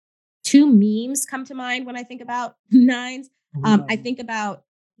two memes come to mind when I think about nines. I Love think about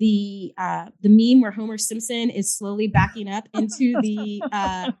the meme where Homer Simpson is slowly backing up into the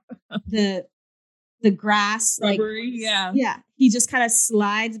the grass, like, Rubbery, yeah. yeah, he just kind of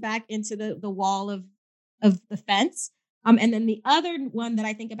slides back into the wall of the fence. And then the other one that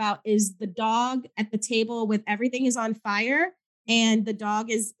I think about is the dog at the table with everything is on fire, and the dog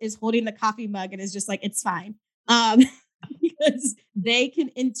is holding the coffee mug and is just like, it's fine. Um, because they can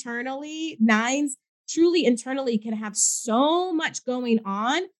internally, nines truly internally can have so much going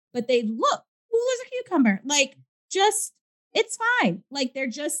on, but they look, cool as a cucumber. Like, just, it's fine. Like, they're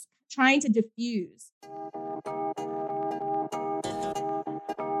just trying to diffuse.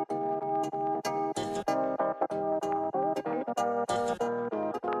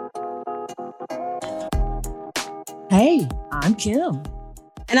 Hey, I'm Kim.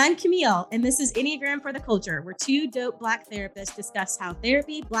 And I'm Camille, and this is Enneagram for the Culture, where two dope Black therapists discuss how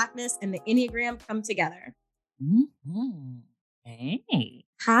therapy, Blackness, and the Enneagram come together. Mm-hmm. Hey,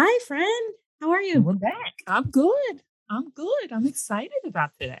 Hi, friend. How are you? we're back. I'm good. I'm good. I'm excited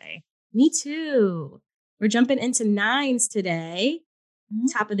about today. Me too. We're jumping into nines today,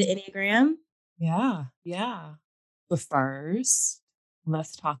 top of the Enneagram. Yeah, yeah. But first,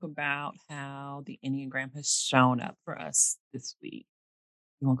 let's talk about how the Enneagram has shown up for us this week.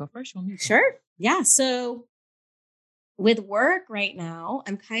 You want to go first? You want me to go? Sure. Yeah. So with work right now,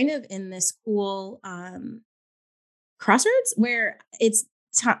 I'm kind of in this cool crossroads where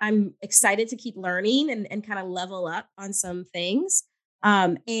I'm excited to keep learning and kind of level up on some things.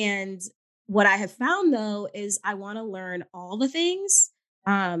 And what I have found though is I want to learn all the things.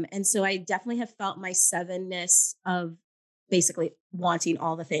 And so I definitely have felt my sevenness of basically wanting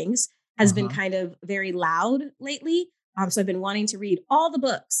all the things has been Uh-huh. kind of very loud lately. So I've been wanting to read all the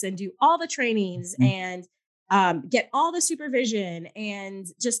books and do all the trainings Mhm. and get all the supervision and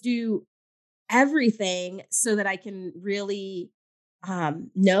just do everything so that I can really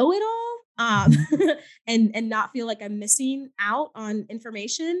know it all, Mhm. and not feel like I'm missing out on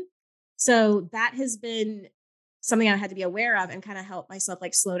information. So that has been something I had to be aware of and kind of help myself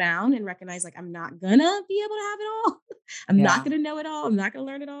like slow down and recognize like I'm not gonna be able to have it all. I'm not Yeah. gonna know it all. I'm not gonna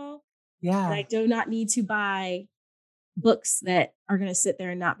learn it all. And I Yeah. do not need to buy books that are gonna sit there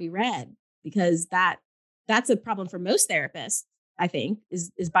and not be read because that's a problem for most therapists, I think,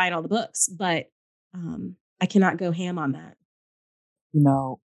 is buying all the books. But I cannot go ham on that. You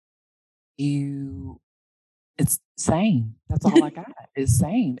know, you it's same. That's all I got is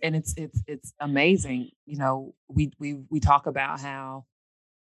same. And it's amazing. We talk about how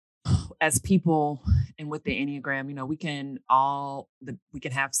as people and with the Enneagram, we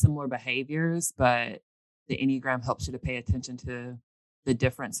can have similar behaviors, but the Enneagram helps you to pay attention to the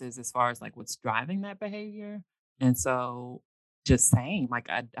differences as far as like what's driving that behavior. And so just saying, like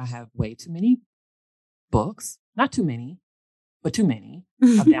I have way too many books, not too many, but too many.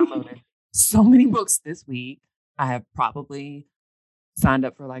 I've downloaded so many books this week. I have probably signed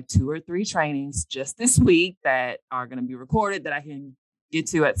up for like 2 or 3 trainings just this week that are going to be recorded that I can get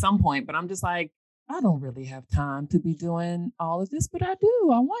to at some point. But I'm just like, I don't really have time to be doing all of this, but I do.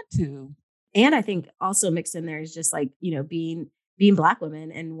 I want to. And I think also mixed in there is just like, being Black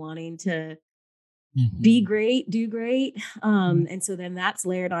women and wanting to be Mhm. great, do great. Mhm. And so then that's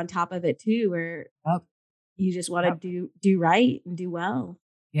layered on top of it too, where Yep. you just want to Yep. do right and do well.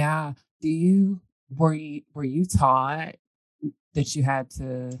 Yeah. Were you taught that you had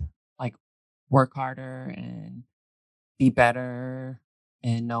to like work harder and be better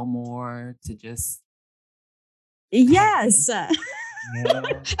and know more to just have Yes. yeah. I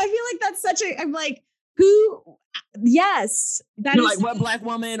feel like that's I'm like, who? Yes, that You're is like, what Black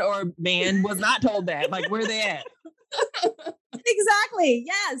woman or man was not told that? Like, where they at? exactly.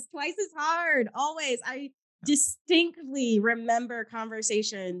 Yes, twice as hard. Always. I distinctly remember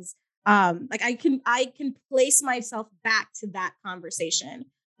conversations. Like I can place myself back to that conversation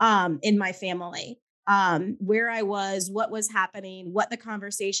in my family. Where I was, what was happening, what the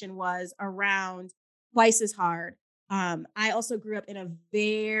conversation was around twice as hard. I also grew up in a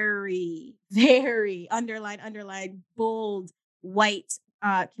very, very underlined, bold white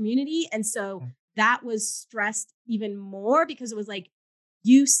community. And so that was stressed even more because it was like,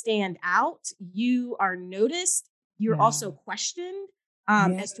 you stand out, you are noticed, you're Yeah. also questioned Yeah.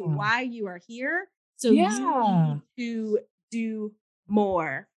 as to why you are here. So you Yeah. need to do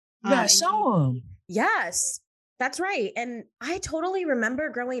more. You gotta And you show need, them. yes, that's right. And I totally remember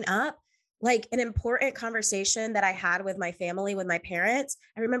growing up, like an important conversation that I had with my family, with my parents.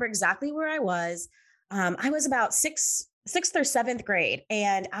 I remember exactly where I was. I was about sixth or seventh grade,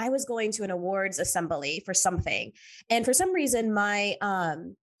 and I was going to an awards assembly for something. And for some reason,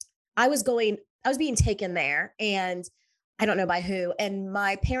 I was being taken there, and I don't know by who, and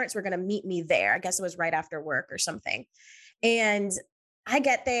my parents were going to meet me there. I guess it was right after work or something. And I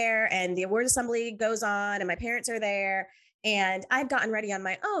get there and the award assembly goes on and my parents are there, and I'd gotten ready on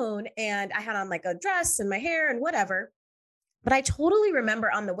my own and I had on like a dress and my hair and whatever. But I totally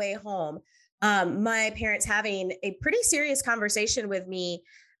remember on the way home, my parents having a pretty serious conversation with me,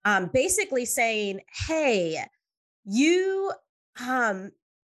 basically saying, "Hey, you um,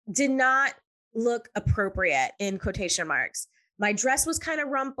 did not look appropriate," in quotation marks. My dress was kind of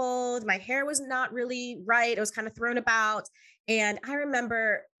rumpled. My hair was not really right. It was kind of thrown about. And I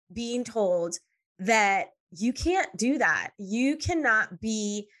remember being told that you can't do that. You cannot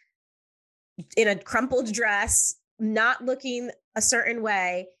be in a crumpled dress, not looking a certain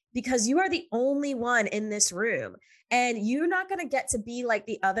way, because you are the only one in this room. And you're not going to get to be like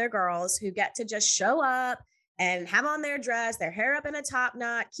the other girls who get to just show up and have on their dress, their hair up in a top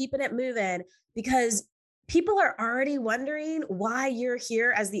knot, keeping it moving, because people are already wondering why you're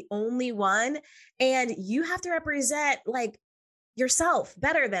here as the only one. And you have to represent like yourself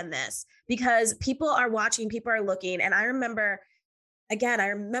better than this, because people are watching, people are looking. And I remember, again, I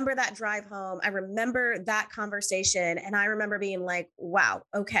remember that drive home. I remember that conversation. And I remember being like, wow,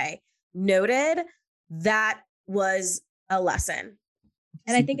 okay, noted. That was a lesson.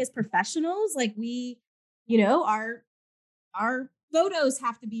 And I think as professionals, like our photos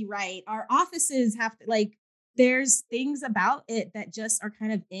have to be right. Our offices have to, like, there's things about it that just are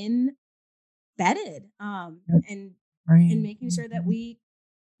kind of embedded. And Right. and making sure that we,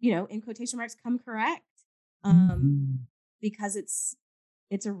 in quotation marks, come correct. Mhm. Because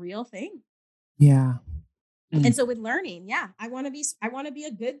it's a real thing. Yeah. And so with learning, yeah, I want to be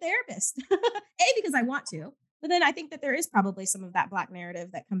a good therapist. Because I want to. But then I think that there is probably some of that Black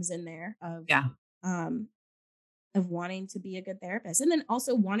narrative that comes in there Yeah. um of wanting to be a good therapist, and then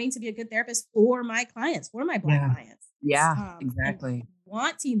also wanting to be a good therapist for my clients, for my Black Yeah. clients. Yeah. And Exactly.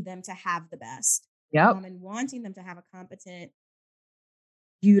 wanting them to have the best. Yep. And wanting them to have a competent,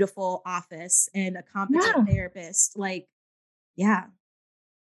 beautiful office and a competent Yeah. therapist. Like, yeah.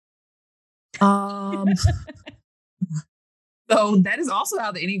 Um, so that is also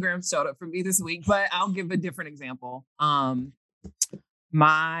how the Enneagram showed up for me this week, but I'll give a different example.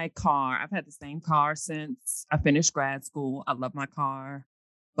 My car, I've had the same car since I finished grad school. I love my car,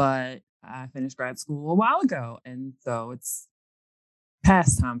 but I finished grad school a while ago. And so it's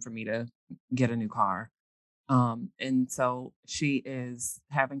past time for me to get a new car. And so she is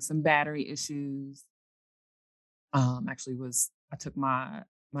having some battery issues. Actually I took my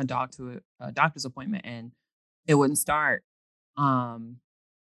dog to a doctor's appointment and it wouldn't start. Um,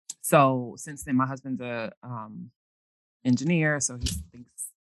 so since then my husband's a engineer, so he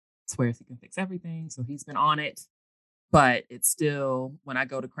thinks swears he can fix everything. So he's been on it, but it's still when I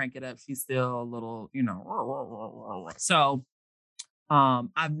go to crank it up, she's still a little, So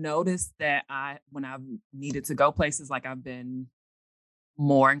I've noticed that when I've needed to go places, like I've been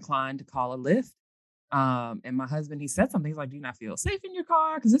more inclined to call a lift. And my husband, he said something. He's like, "Do you not feel safe in your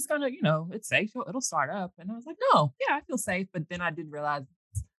car? Because it's gonna, it's safe. It'll start up." And I was like, "No, yeah, I feel safe." But then I did realize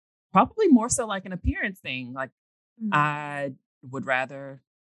it's probably more so like an appearance thing. Like Mhm. I would rather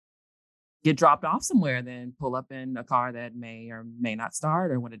get dropped off somewhere than pull up in a car that may or may not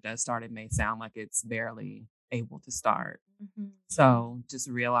start, or when it does start, it may sound like it's barely able to start. Mhm. So just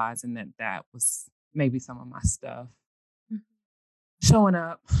realizing that that was maybe some of my stuff Mhm. showing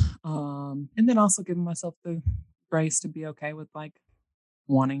up. And then also giving myself the grace to be okay with like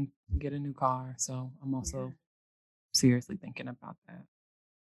wanting to get a new car. So I'm Yeah. also seriously thinking about that.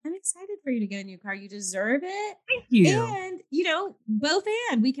 I'm excited for you to get a new car. You deserve it. Thank you. And, both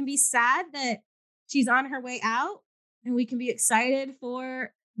and we can be sad that she's on her way out, and we can be excited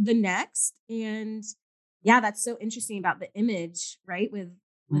for the next. And yeah, that's so interesting about the image, right? With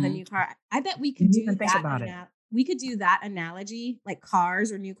a Mhm. new car. I bet we could Didn't do even think that about it. we could do that analogy, like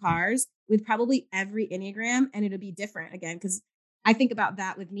cars or new cars, with probably every Enneagram, and it'll be different again. Cause I think about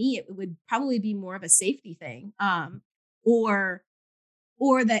that with me, it would probably be more of a safety thing. Or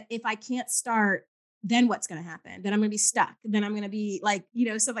that if I can't start, then what's going to happen? Then I'm going to be stuck. Then I'm going to be like,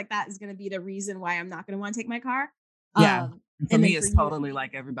 stuff like that is going to be the reason why I'm not going to want to take my car. Yeah. And for And then me, for it's you, totally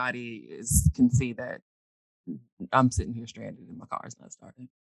like everybody can see that I'm sitting here stranded and my car's not starting.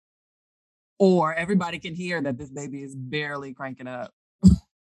 Or everybody can hear that this baby is barely cranking up.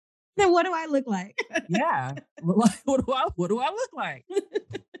 then what do I look like? Yeah. What do I look like?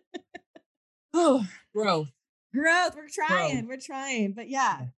 Oh, growth. Growth. Growth. We're trying. But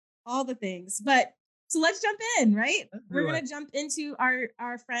yeah, Yeah. all the things. But so let's jump in, right? Let's We're do going it. to jump into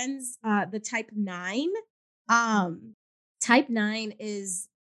our friends, the type 9. Um, type 9 is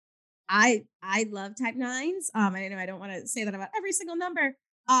I love type nines. I know I don't want to say that about every single number.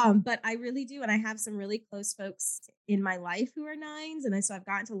 But I really do. And I have some really close folks in my life who are nines. And so I've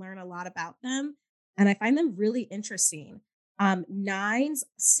gotten to learn a lot about them. And I find them really interesting. Nines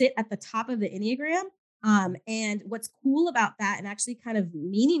sit at the top of the Enneagram. And what's cool about that and actually kind of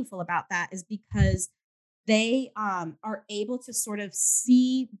meaningful about that is because they are able to sort of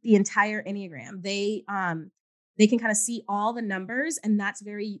see the entire Enneagram. They can kind of see all the numbers, and that's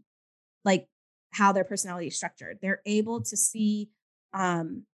very like how their personality is structured. They're able to see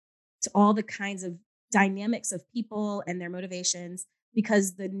um, to all the kinds of dynamics of people and their motivations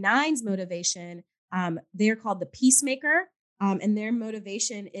because the nines motivation, they're called the peacemaker. And their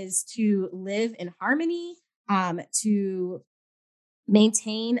motivation is to live in harmony, to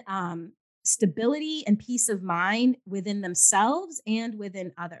maintain stability and peace of mind within themselves and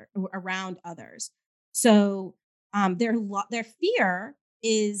within other around others. So their fear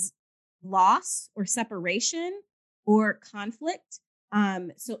is loss or separation or conflict.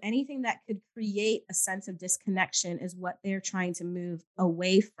 So anything that could create a sense of disconnection is what they're trying to move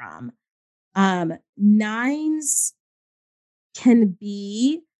away from. Nines can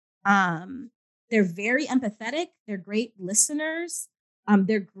be they're very empathetic, they're great listeners,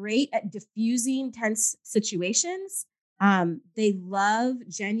 they're great at diffusing tense situations. They love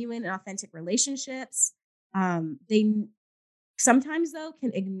genuine and authentic relationships. They sometimes though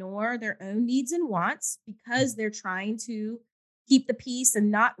can ignore their own needs and wants because they're trying to keep the peace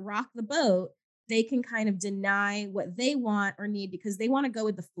and not rock the boat. They can kind of deny what they want or need because they want to go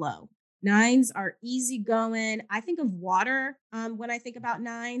with the flow. Nines are easygoing. I think of water when I think about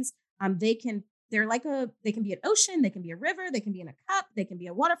nines. They can be an ocean, they can be a river, they can be in a cup, they can be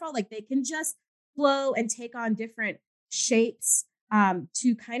a waterfall. Like they can just flow and take on different shapes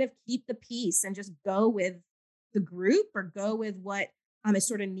to kind of keep the peace and just go with the group or go with what is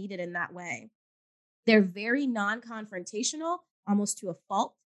sort of needed in that way. They're very non-confrontational, almost to a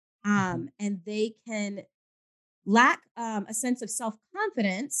fault, Mhm. and they can lack a sense of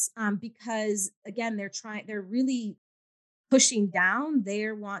self-confidence because again they're really pushing down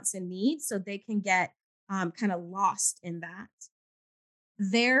their wants and needs so they can get kind of lost in that.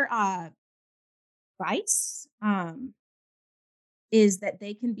 Their vice is that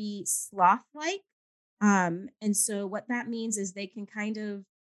they can be sloth-like. And so what that means is they can kind of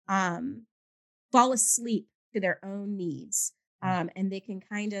um, fall asleep to their own needs. And they can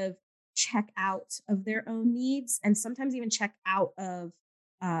kind of check out of their own needs and sometimes even check out of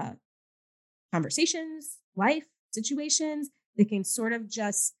uh, conversations, life situations. They can sort of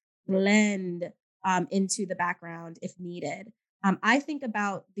just blend into the background if needed. I think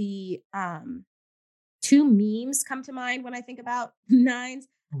about the two memes come to mind when I think about nines.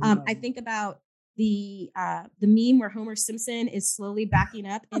 I Love think about the meme where Homer Simpson is slowly backing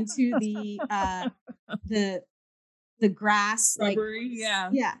up into the the grass, like Rubbery, yeah.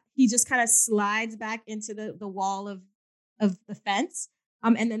 yeah, he just kind of slides back into the wall of the fence.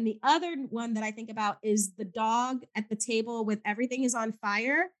 And then the other one that I think about is the dog at the table with everything is on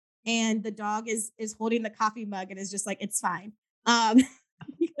fire, and the dog is holding the coffee mug and is just like it's fine. Um,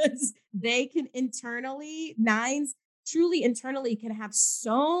 because they can internally nines truly internally can have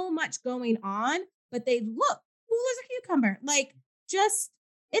so much going on, but they look cool as a cucumber. Like just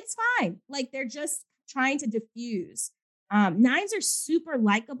it's fine. Like they're just trying to diffuse. Nines are super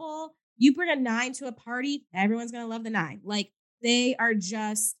likable. You bring a nine to a party, everyone's gonna love the nine. Like they are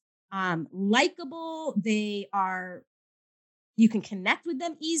just likable. They are you can connect with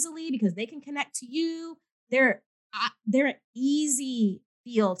them easily because they can connect to you. They're an easy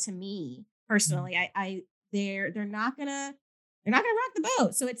feel to me personally. They're not gonna rock the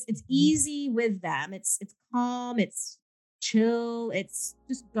boat. So it's Mhm. easy with them. It's calm. It's chill. It's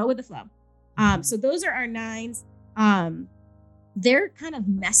just go with the flow. Mhm. So those are our nines. Um, their kind of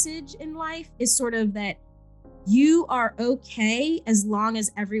message in life is sort of that you are okay as long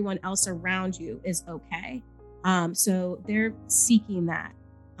as everyone else around you is okay. So they're seeking that,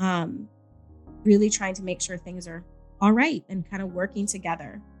 um, really trying to make sure things are all right and kind of working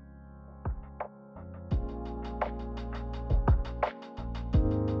together.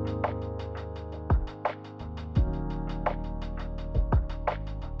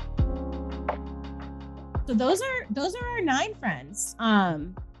 So those are our nine friends. Yeah.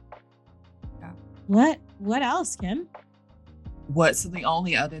 What else, Kim? What's the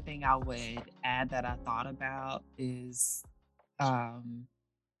only other thing I would add that I thought about is, um,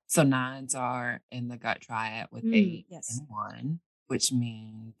 so nines are in the gut triad with Mm, 8 yes. and 1, which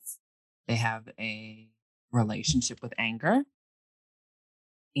means they have a relationship with anger.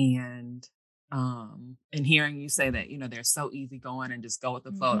 And hearing you say that, they're so easygoing and just go with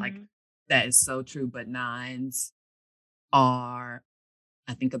the flow, like Mhm. That is so true. But nines are,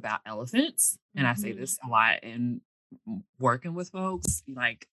 I think about elephants, and I say Mhm. this a lot in working with folks.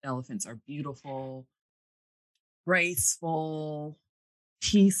 Like elephants are beautiful, graceful,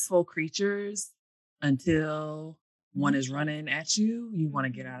 peaceful creatures until one is running at you, you want to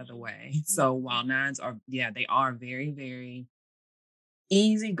get out of the Mhm. way. So Mhm. while nines are, yeah, they are very, very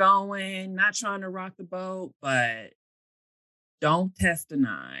easy going, not trying to rock the boat, but don't test a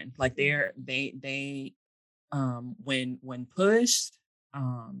nine. Like when pushed,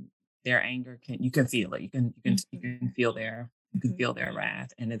 um, their anger can, you can feel it. You Mhm. can feel their, you can Mhm. feel their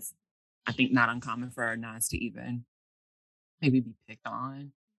wrath. And it's, I think, not uncommon for nines to even maybe be picked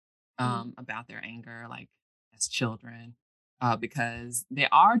on Mhm. about their anger, like as children, because they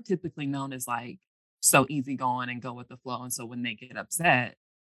are typically known as like so easygoing and go with the flow. And so when they get upset,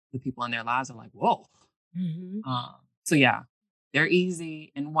 the people in their lives are like, whoa. Mhm. So yeah, they're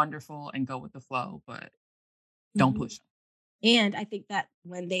easy and wonderful and go with the flow, but don't Mhm. push them. And I think that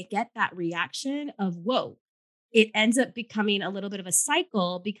when they get that reaction of, "Whoa," it ends up becoming a little bit of a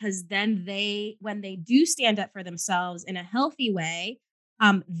cycle because then when they do stand up for themselves in a healthy way,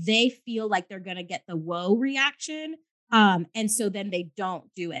 they feel like they're gonna get the "whoa" reaction, and so then they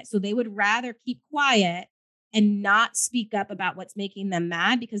don't do it. So they would rather keep quiet and not speak up about what's making them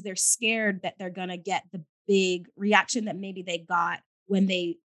mad because they're scared that they're gonna get the big reaction that maybe they got when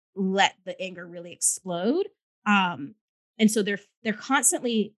they let the anger really explode. Um, and so they're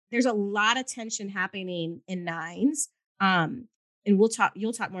constantly there's a lot of tension happening in nines. Um, and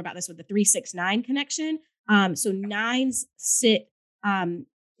you'll talk more about this with the 369 connection. So nines sit um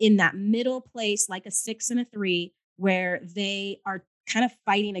in that middle place like a six and a three, where they are kind of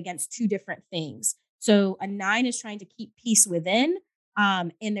fighting against two different things. So a nine is trying to keep peace within,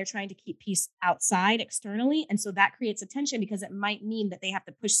 and they're trying to keep peace outside externally. And so that creates a tension because it might mean that they have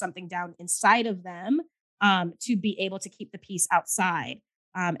to push something down inside of them, to be able to keep the peace outside.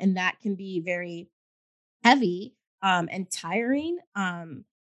 And that can be very heavy, and tiring.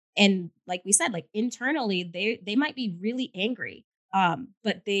 And like we said, like internally, they might be really angry,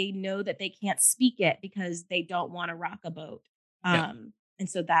 but they know that they can't speak it because they don't want to rock a boat. Yep. And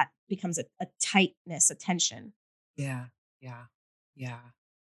so that becomes a tightness, a tension. Yeah. Yeah. Yeah.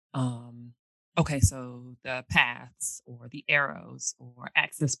 Um, okay, so the paths or the arrows or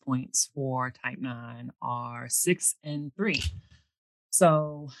access points for type 9 are 6 and 3.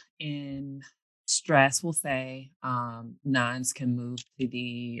 So in stress, we'll say nines can move to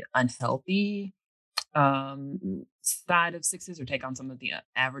the unhealthy side of sixes or take on some of the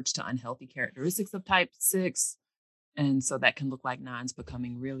average to unhealthy characteristics of type 6. And so that can look like nines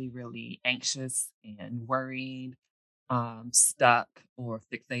becoming really, really anxious and worried, stuck or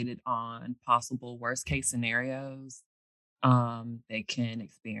fixated on possible worst case scenarios. They can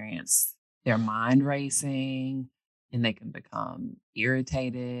experience their mind racing and they can become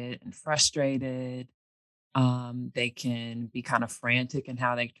irritated and frustrated. They can be kind of frantic in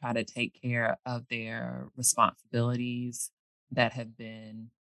how they try to take care of their responsibilities that have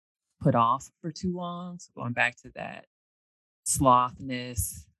been put off for too long. So going back to that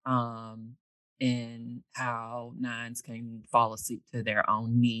slothness, and how nines can fall asleep to their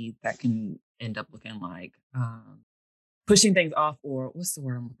own needs that can end up looking like pushing things off, or what's the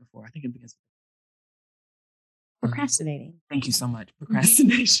word I'm looking for? I think it begins with Procrastinating. thank you so much. Mhm.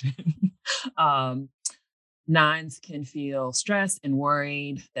 Procrastination. um, Nines can feel stressed and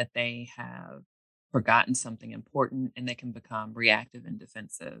worried that they have forgotten something important and they can become reactive and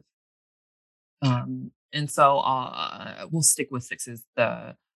defensive. And so we'll stick with sixes.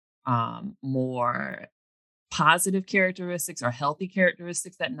 The more positive characteristics or healthy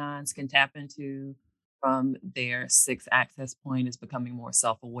characteristics that nines can tap into from their six access point is becoming more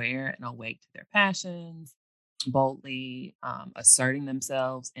self aware and awake to their passions, boldly asserting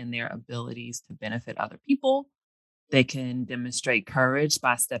themselves and their abilities to benefit other people. They can demonstrate courage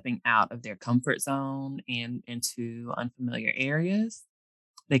by stepping out of their comfort zone and into unfamiliar areas.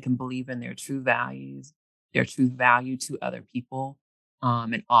 They can believe in their true values, their true value to other people,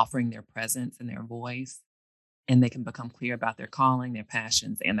 and offering their presence and their voice. And they can become clear about their calling, their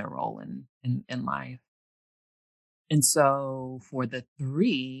passions, and their role in life. And so for the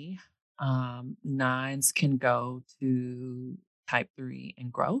three, nines can go to type three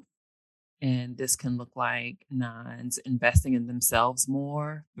and growth. And this can look like nines investing in themselves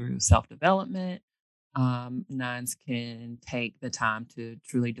more through self development. Nines can take the time to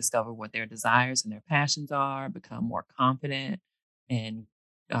truly discover what their desires and their passions are, become more confident, and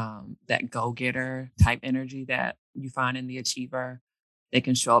that go getter type energy that you find in the achiever. They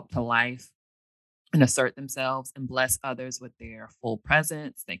can show up to life and assert themselves and bless others with their full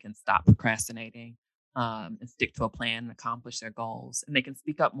presence. They can stop procrastinating, and stick to a plan and accomplish their goals. And they can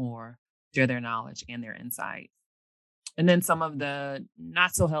speak up more, share their knowledge and their insights. And then some of the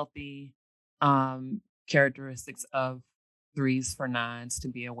not so healthy characteristics of threes for nines to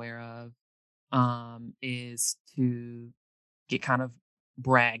be aware of is to get kind of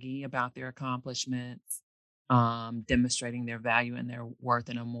braggy about their accomplishments, demonstrating their value and their worth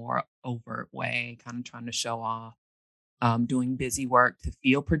in a more overt way, kind of trying to show off, doing busy work to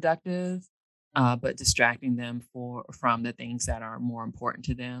feel productive, but distracting them from the things that are more important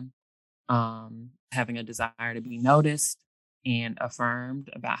to them, having a desire to be noticed and affirmed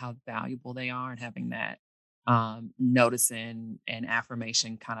about how valuable they are, and having that notice and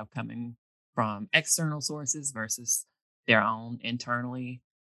affirmation kind of coming from external sources versus their own internally.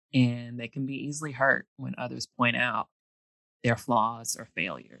 And they can be easily hurt when others point out their flaws or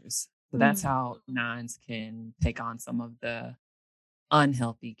failures. So that's Mm. how nines can take on some of the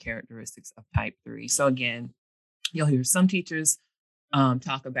unhealthy characteristics of type three. So again, you'll hear some teachers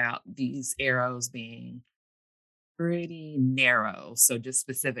talk about these arrows being pretty narrow, so just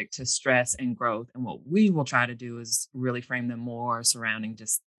specific to stress and growth. And what we will try to do is really frame them more surrounding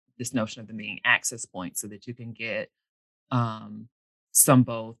just this notion of them being access points so that you can get um, some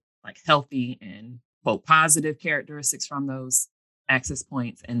both like healthy and quote positive characteristics from those access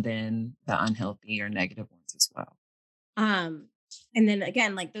points, and then the unhealthy or negative ones as well. Um, and then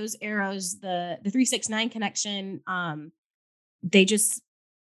again, like those arrows, the 369 connection, they just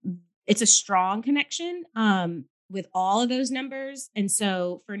it's a strong connection with all of those numbers. And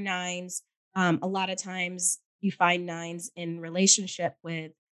so for nines, a lot of times you find nines in relationship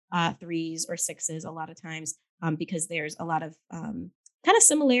with threes or sixes a lot of times because there's a lot of kind of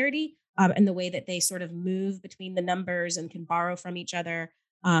similarity in the way that they sort of move between the numbers and can borrow from each other.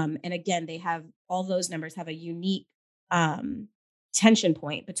 And again, they have all those numbers have a unique um, tension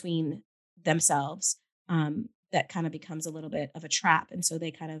point between themselves. That kind of becomes a little bit of a trap. And so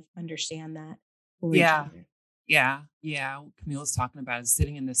they kind of understand that for each Yeah. other. Yeah. Camille's talking about is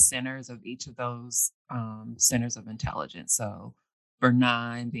sitting in the centers of each of those centers of intelligence. So for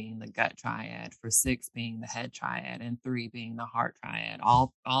nine being the gut triad, for six being the head triad, and three being the heart triad.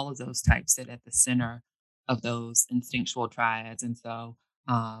 All of those types sit at the center of those instinctual triads. And so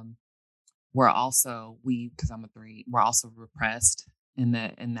um we're also we because I'm a three, we're also repressed in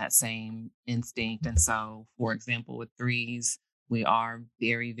that same instinct. And so for example, with threes, we are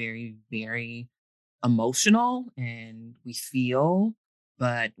very, very, very emotional and we feel,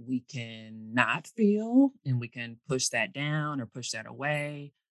 but we can not feel and we can push that down or push that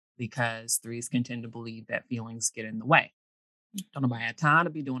away because threes can tend to believe that feelings get in the way. Don't nobody have time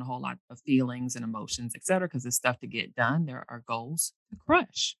to be doing a whole lot of feelings and emotions, et cetera, because there's stuff to get done. There are goals to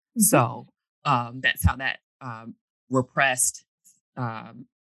crush. Mhm. So that's how that repressed um,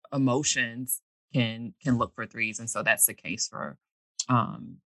 emotions can look for threes, and so that's the case for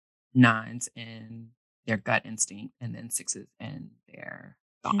um, nines and their gut instinct, and then sixes and their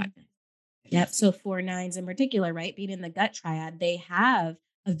thought And yep. instinct. So for nines in particular, right, being in the gut triad, they have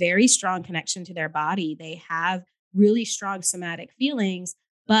a very strong connection to their body. They have really strong somatic feelings,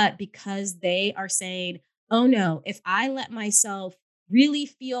 but because they are saying, oh no, if I let myself really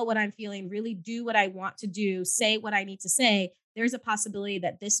feel what I'm feeling, really do what I want to do, say what I need to say, there's a possibility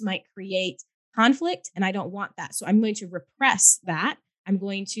that this might create conflict. And I don't want that. So I'm going to repress that. I'm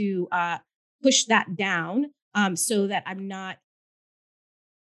going to push that down so that I'm not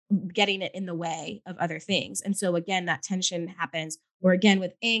getting it in the way of other things. And so again, that tension happens. Or again,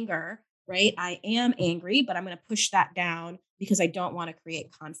 with anger, right? I am angry, but I'm going to push that down because I don't want to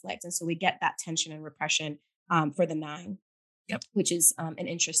create conflict. And so we get that tension and repression for the nine, Yep. which is an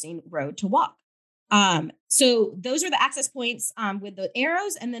interesting road to walk. So those are the access points with the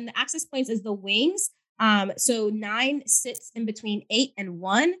arrows, and then the access points is the wings. So nine sits in between 8 and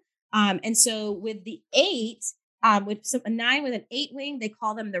 1. And so with the eight, with a nine with an 8 wing, they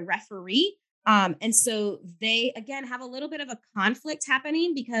call them the referee. And so they again have a little bit of a conflict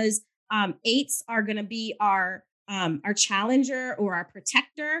happening because eights are going to be our challenger or our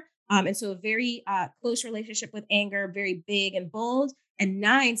protector. And so a very close relationship with anger, very big and bold. And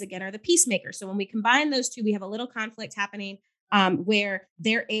nines, again, are the peacemakers. So when we combine those two, we have a little conflict happening where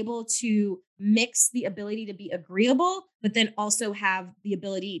they're able to mix the ability to be agreeable, but then also have the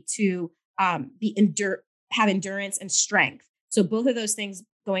ability to have endurance and strength. So both of those things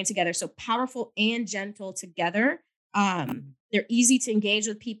going together. So powerful and gentle together. They're easy to engage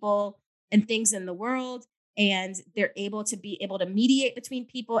with people and things in the world, and they're able to mediate between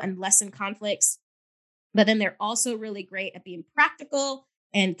people and lessen conflicts. But then they're also really great at being practical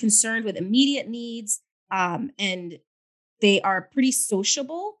and concerned with immediate needs. And they are pretty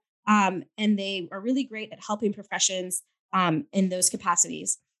sociable, and they are really great at helping professions in those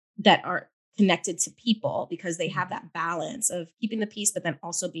capacities that are connected to people, because they have that balance of keeping the peace, but then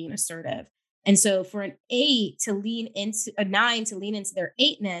also being assertive. And so for a nine to lean into their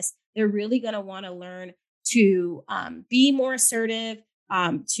eightness, they're really going to want to learn to be more assertive,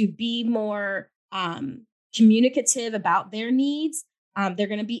 to be more communicative about their needs. They're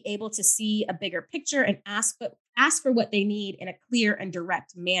going to be able to see a bigger picture and ask for what they need in a clear and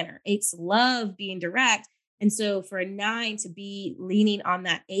direct manner. Eights love being direct. And so for a nine to be leaning on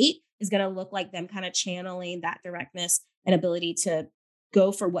that eight is going to look like them kind of channeling that directness and ability to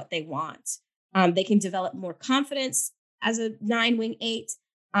go for what they want. They can develop more confidence as a nine wing eight,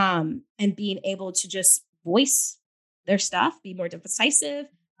 and being able to just voice their stuff, be more decisive,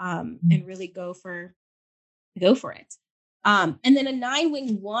 and really go for it. And then a nine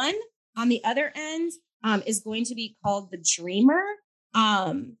wing one on the other end is going to be called the dreamer.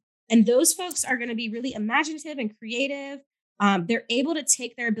 And those folks are going to be really imaginative and creative. They're able to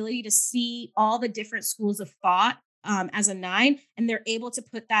take their ability to see all the different schools of thought as a nine, and they're able to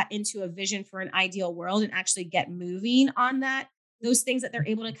put that into a vision for an ideal world and actually get moving on those things that they're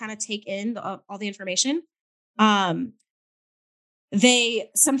able to kind of take in all the information. They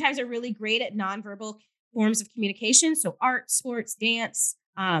sometimes are really great at nonverbal forms of communication. So art, sports, dance,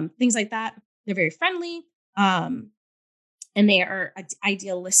 things like that. They're very friendly, and they are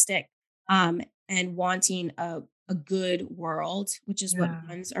idealistic, and wanting a good world, which is what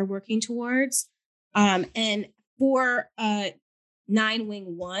ones are working towards. And for nine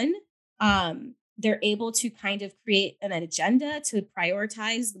wing one, they're able to kind of create an agenda to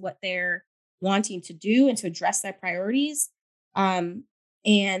prioritize what they're wanting to do and to address their priorities. And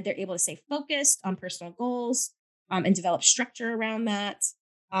they're able to stay focused on personal goals, and develop structure around that.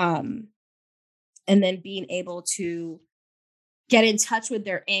 And then being able to get in touch with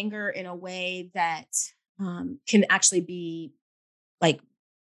their anger in a way that can actually be like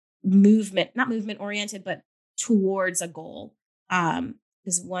not movement oriented, but towards a goal.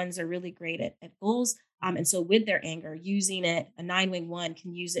 Because ones are really great at goals. And so with their anger, using it, a nine wing one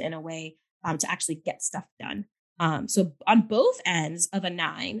can use it in a way to actually get stuff done. So on both ends of a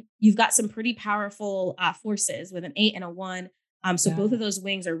nine, you've got some pretty powerful forces with an eight and a one. So both of those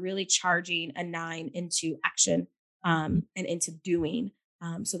wings are really charging a nine into action and into doing.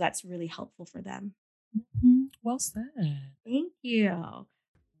 So that's really helpful for them. Well said. Thank you.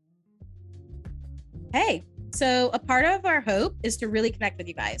 Hey, so a part of our hope is to really connect with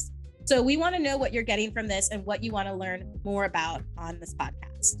you guys. So we want to know what you're getting from this and what you want to learn more about on this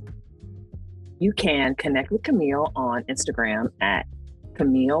podcast. You can connect with Camille on Instagram at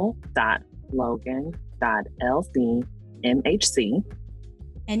camille.logan.lcmhc.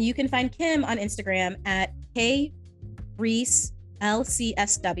 And you can find Kim on Instagram at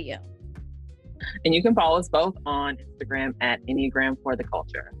KReeseLCSW. And you can follow us both on Instagram at Enneagram for the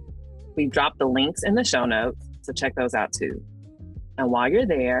Culture. We've dropped the links in the show notes, so check those out too. And while you're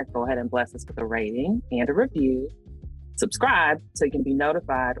there, go ahead and bless us with a rating and a review. Subscribe so you can be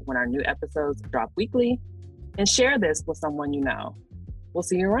notified when our new episodes drop weekly, and share this with someone you know. We'll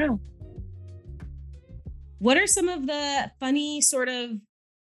see you around. What are some of the funny sort of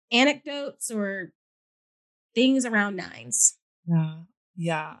anecdotes or things around nines?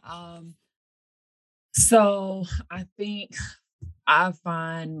 Yeah. So I think I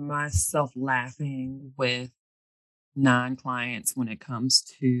find myself laughing with nine clients when it comes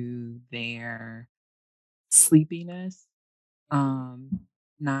to their sleepiness.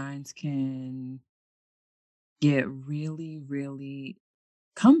 Nines can get really, really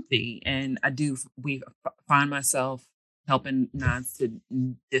comfy, and we find myself helping nines to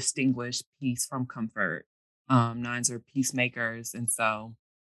distinguish peace from comfort. Nines are peacemakers, and so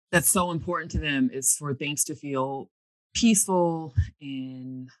that's so important to them, is for things to feel peaceful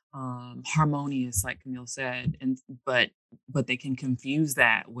and harmonious, like Camille said, but they can confuse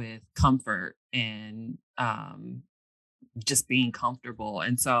that with comfort and just being comfortable.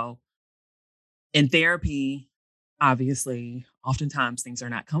 And so in therapy, obviously, oftentimes things are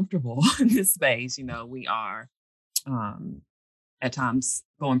not comfortable in this space. We are at times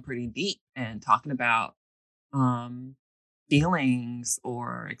going pretty deep and talking about feelings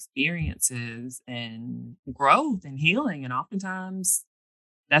or experiences and growth and healing. And oftentimes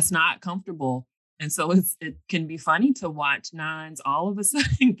that's not comfortable. And so it can be funny to watch nines all of a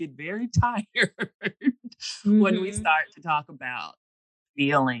sudden get very tired when we start to talk about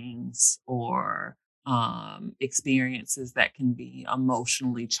feelings or experiences that can be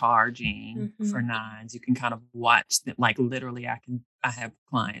emotionally charging for nines. You can kind of watch them, like literally I have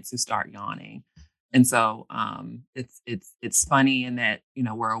clients who start yawning. And so it's funny in that,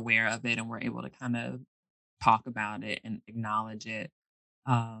 we're aware of it and we're able to kind of talk about it and acknowledge it.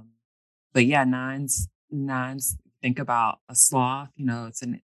 Um, but yeah, nines think about a sloth,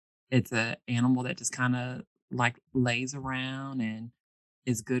 it's a animal that just kind of like lays around and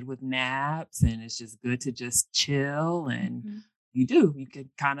is good with naps, and it's just good to just chill. And you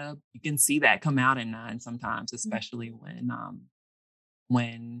can see that come out in nine sometimes, especially when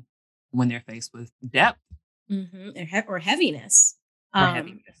when they're faced with depth Or heaviness. or heaviness.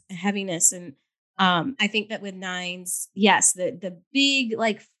 Heaviness. And I think that with nines, yes, the big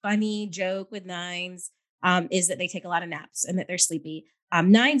like funny joke with nines is that they take a lot of naps and that they're sleepy.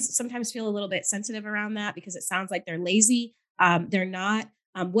 Nines sometimes feel a little bit sensitive around that because it sounds like they're lazy. They're not.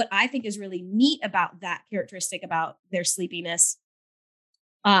 What I think is really neat about that characteristic about their sleepiness.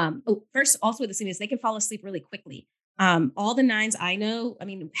 First, also with the sleepiness, they can fall asleep really quickly. All the nines I know, I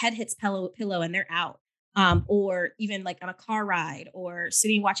mean, head hits pillow and they're out. Or even like on a car ride or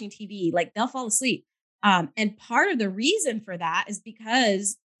sitting watching TV, like they'll fall asleep. And part of the reason for that is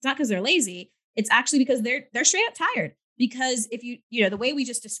because it's not because they're lazy. It's actually because they're straight up tired. Because if the way we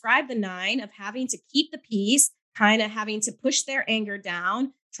just described the nine of having to keep the peace, kind of having to push their anger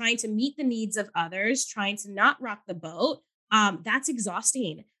down, trying to meet the needs of others, trying to not rock the boat, that's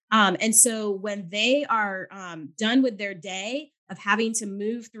exhausting. And so when they are done with their day of having to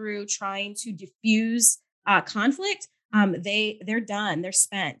move through trying to diffuse conflict, they're done, they're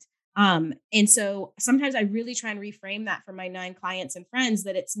spent. And so sometimes I really try and reframe that for my nine clients and friends,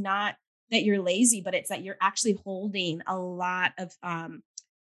 that it's not that you're lazy, but it's that you're actually holding a lot of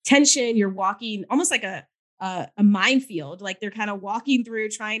tension. You're walking almost like a minefield, like they're kind of walking through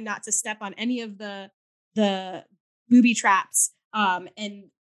trying not to step on any of the booby traps. And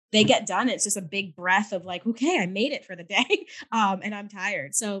they get done. It's just a big breath of like, okay, I made it for the day. And I'm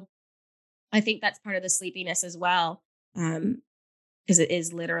tired. So I think that's part of the sleepiness as well. Because it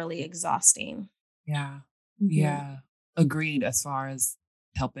is literally exhausting. Yeah. Mhm. Yeah. Agreed. As far as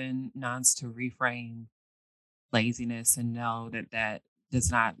helping nines to reframe laziness and know that does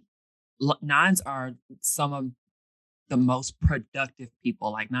not, nines are some of the most productive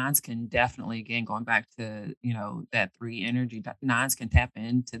people. Like nines can definitely, again, going back to, that three energy, nines can tap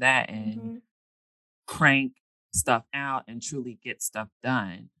into that and Mhm. crank stuff out and truly get stuff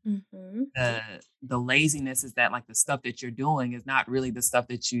done. Mhm. The laziness is that like the stuff that you're doing is not really the stuff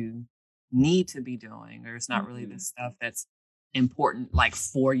that you need to be doing, or it's not really the Mhm. stuff that's important like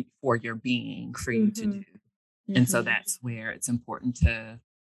for your being, for you to do. Mhm. And so Mhm. that's where it's important to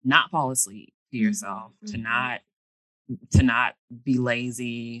not fall asleep to yourself, Mhm. to not be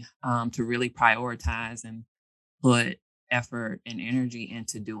lazy, to really prioritize and put effort and energy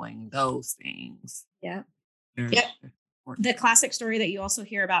into doing those things. Yeah. They're Yep. important. The classic story that you also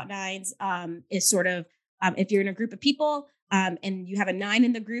hear about nines is sort of if you're in a group of people and you have a nine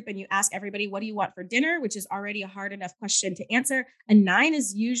in the group and you ask everybody, what do you want for dinner? Which is already a hard enough question to answer. A nine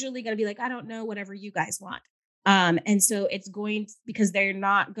is usually going to be like, I don't know, whatever you guys want. And so it's because they're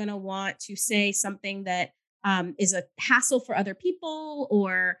not going to want to say something that is a hassle for other people,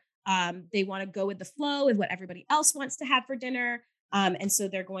 or they want to go with the flow and what everybody else wants to have for dinner. And so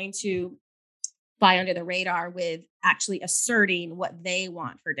they're going to fly under the radar with actually asserting what they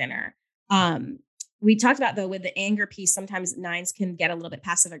want for dinner. We talked about, though, with the anger piece, sometimes nines can get a little bit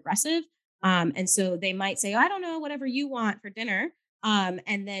passive aggressive. And so they might say, oh, I don't know, whatever you want for dinner.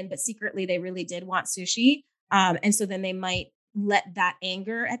 But secretly they really did want sushi. And so then they might let that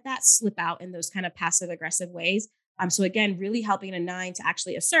anger at that slip out in those kind of passive aggressive ways. So again, really helping a nine to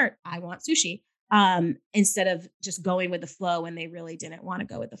actually assert, I want sushi, instead of just going with the flow when they really didn't want to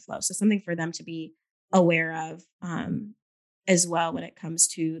go with the flow. So something for them to be aware of as well when it comes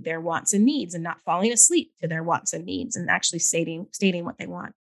to their wants and needs, and not falling asleep to their wants and needs, and actually stating what they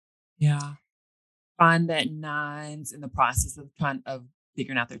want. Yeah. Find that nines in the process of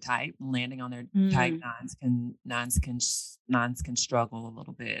figuring out their type and landing on their type, Mm. nines can struggle a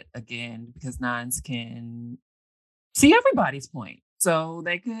little bit again, because nines can see everybody's point. So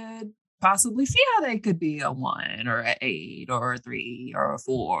they could possibly see how they could be a 1 or a 8 or a 3 or a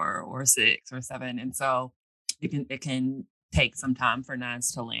 4 or a 6 or a 7. And so it can take some time for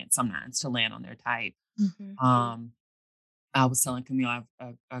some nines to land on their type. Mhm. Um, I was telling Camille, I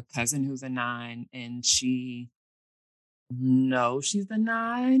have a cousin who's a 9, and she knows she's a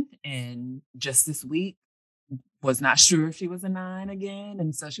 9. And just this week was not sure if she was a 9 again.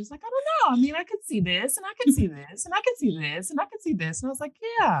 And so she was like, I don't know. I mean, I could see this and I could see this and I could see this and I could see this. And I was like,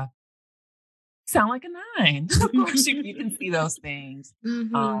 yeah, sound like a 9. Of course, you can see those things.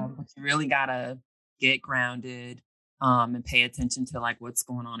 Mm-hmm. But you really gotta get grounded, and pay attention to like what's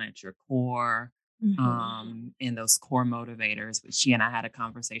going on at your core, Mm-hmm. and those core motivators, which she and I had a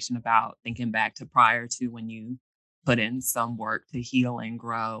conversation about thinking back to prior to when you put in some work to heal and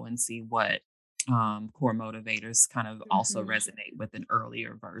grow and see what core motivators kind of also Mm-hmm. resonate with an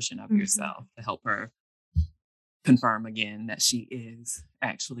earlier version of Mm-hmm. yourself to help her confirm again that she is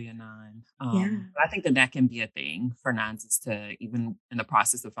actually a 9. Yeah. But I think that that can be a thing for 9s is to even in the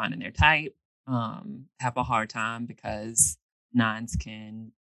process of finding their type, have a hard time because 9s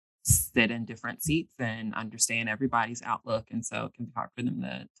can sit in different seats and understand everybody's outlook. And so it can be hard for them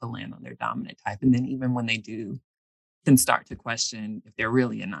to land on their dominant type. And then even when they do, can start to question if they're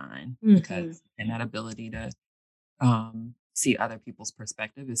really a 9 Mm-hmm. because and that ability to see other people's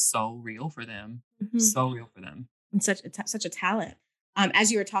perspective is so real for them. Mm-hmm. So real for them. And such a talent.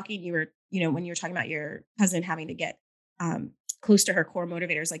 As you were talking, you were, when you were talking about your cousin having to get um, close to her core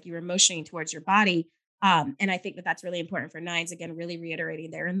motivators, like you were motioning towards your body. And I think that that's really important for 9s. Again, really reiterating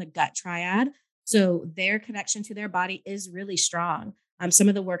they're in the gut triad. So their connection to their body is really strong. Some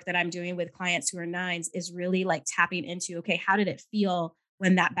of the work that I'm doing with clients who are 9s is really like tapping into, okay, how did it feel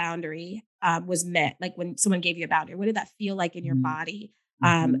when that boundary was met? Like when someone gave you a boundary, what did that feel like in your Mhm, body?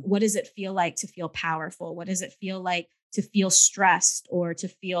 mhm, What does it feel like to feel powerful? What does it feel like to feel stressed or to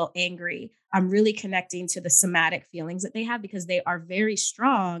feel angry? I'm really connecting to the somatic feelings that they have because they are very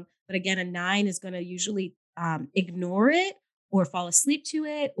strong. But again, a 9 is going to usually ignore it or fall asleep to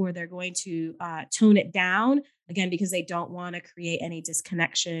it, or they're going to tone it down again because they don't want to create any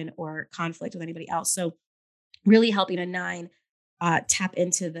disconnection or conflict with anybody else. So, really helping a 9 tap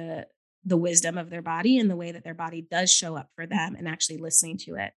into the wisdom of their body and the way that their body does show up for them and actually listening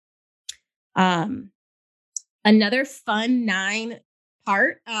to it. Um, Another fun 9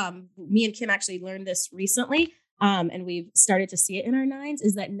 part, me and Kim actually learned this recently, and we've started to see it in our 9s,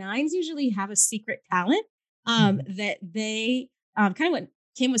 is that 9s usually have a secret talent mhm, that they kind of what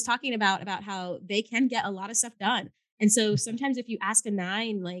Kim was talking about how they can get a lot of stuff done. And so mhm, sometimes if you ask a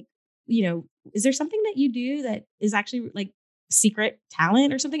 9, like, is there something that you do that is actually like secret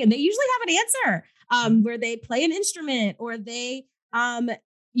talent or something? And they usually have an answer mhm, where they play an instrument or they um,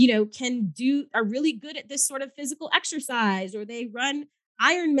 are really good at this sort of physical exercise or they run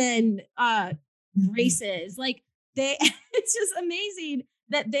Ironman mhm. races. Like they it's just amazing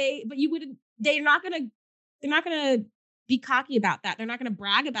that but you wouldn't they're not gonna be cocky about that. They're not gonna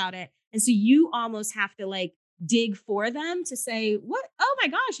brag about it. And so you almost have to like dig for them to say, what? Oh my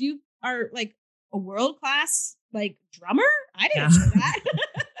gosh, you are like a world class like drummer? I Yeah. didn't know that.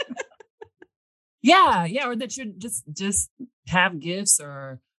 Yeah, yeah, or that you just have gifts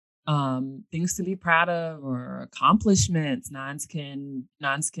or things to be proud of or accomplishments. Nines can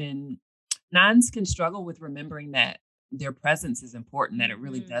struggle with remembering that their presence is important, that it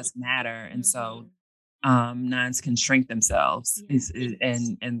really Mm-hmm. does matter. And so Mm-hmm. nines can shrink themselves Yes.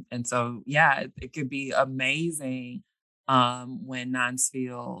 and so yeah, it could be amazing when nines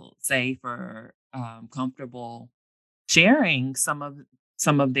feel safe or comfortable sharing some of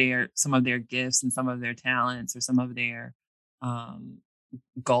their gifts and some of their talents or some of their um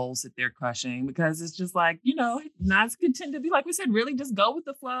goals that they're crushing because it's just like nines can tend to be like we said really just go with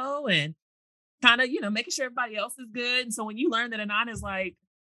the flow and kind of making sure everybody else is good. And so when you learn that a nine is like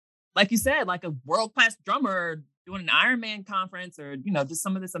you said, like a world class drummer doing an Ironman conference, or just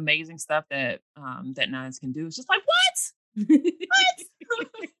some of this amazing stuff that nines can do. It's just like what?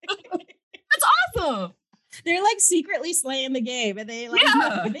 That's awesome. They're like secretly slaying the game and they like know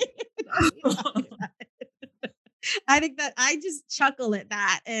Yeah. they know what you're talking about. I think that I just chuckle at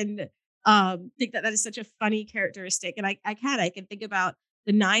that and think that that is such a funny characteristic. And I can think about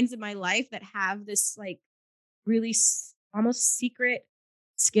the 9s in my life that have this like really almost secret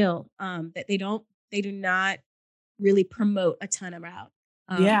skill that they do not really promote a ton about.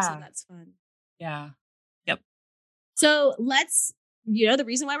 So Yeah. that's fun. Yeah. Yep. So let's, the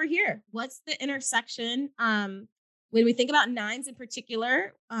reason why we're here. What's the intersection? When we think about 9s in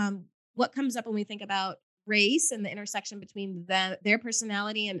particular, what comes up when we think about race and the intersection between their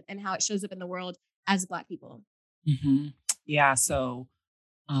personality and how it shows up in the world as Black people? hmm Yeah. So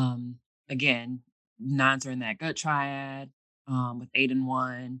Um, again, nines are in that gut triad, with 8 and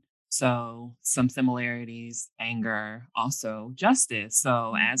 1. So some similarities, anger, also justice.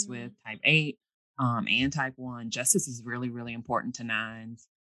 So as with Mhm. type 8, and type 1, justice is really, really important to nines.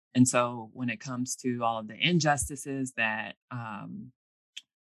 And so when it comes to all of the injustices that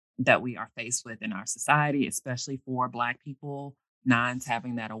we are faced with in our society, especially for Black people, nines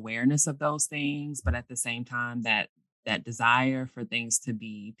having that awareness of those things, but at the same time that that desire for things to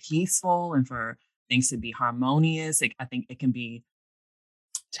be peaceful and for things to be harmonious. I think it can be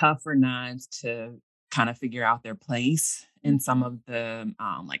tough for nines to kind of figure out their place in some of the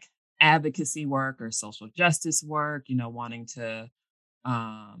like advocacy work or social justice work, wanting to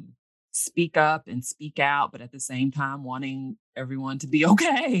um, speak up and speak out, but at the same time wanting everyone to be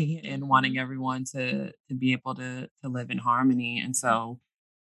okay and wanting everyone to be able to live in harmony. And so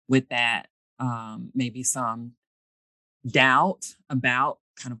with that, maybe some doubt about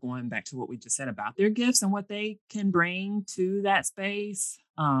kind of going back to what we just said about their gifts and what they can bring to that space.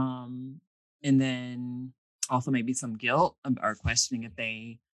 And then also maybe some guilt or questioning if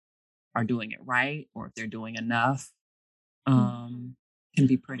they are doing it right or if they're doing enough. Can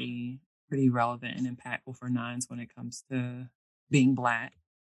be pretty relevant and impactful for nines when it comes to being Black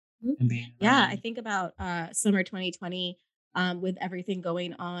and being Yeah, I think about summer 2020 with everything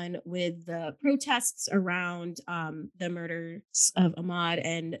going on with the protests around the murders of Ahmaud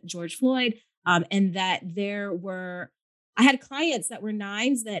and George Floyd, and that I had clients that were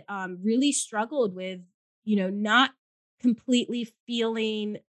nines that really struggled with, not completely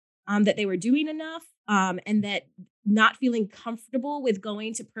feeling that they were doing enough, and that not feeling comfortable with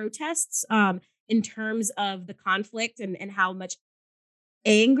going to protests in terms of the conflict and how much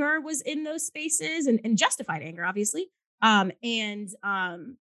anger was in those spaces and justified anger, obviously. And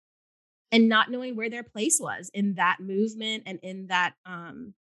not knowing where their place was in that movement and in that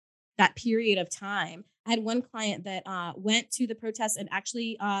period of time. I had one client that went to the protest and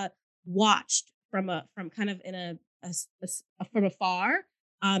actually watched from kind of in from afar.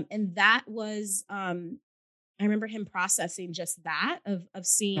 And that was I remember him processing just that of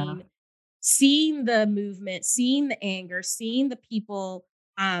yeah, seeing the movement, seeing the anger, seeing the people,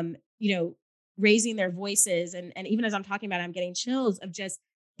 you know, raising their voices. And even as I'm talking about it, I'm getting chills of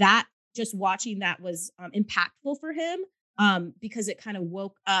that, just watching that was impactful for him because it kind of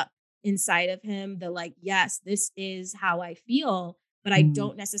woke up inside of him the like, yes, this is how I feel, but I mm,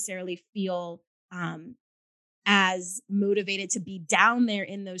 don't necessarily feel as motivated to be down there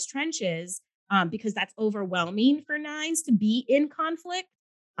in those trenches because that's overwhelming for nines to be in conflict.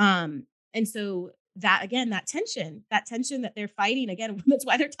 And so that again, that tension that they're fighting again, that's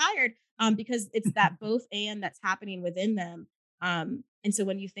why they're tired because it's that both and that's happening within them. And so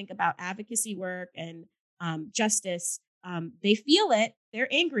when you think about advocacy work and justice, they feel it, they're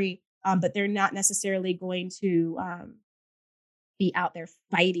angry, but they're not necessarily going to be out there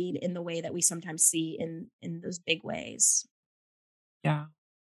fighting in the way that we sometimes see in those big ways. yeah.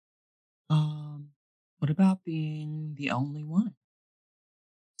 What about being the only one?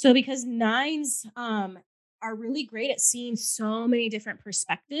 So because nines are really great at seeing so many different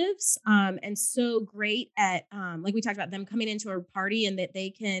perspectives and so great at like we talked about them coming into a party and that they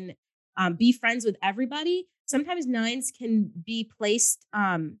can be friends with everybody. Sometimes nines can be placed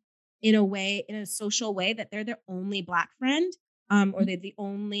in a social way that they're their only black friend or they're the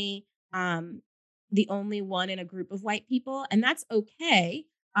only one in a group of white people, and that's okay.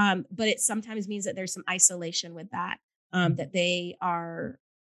 But it sometimes means that there's some isolation with that, Mhm. that they are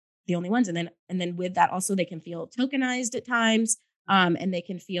the only ones. And then with that also they can feel tokenized at times. And they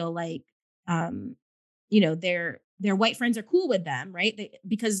can feel like um, their white friends are cool with them, right?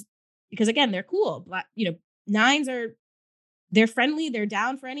 Because again, they're cool. Black, nines are they're friendly, they're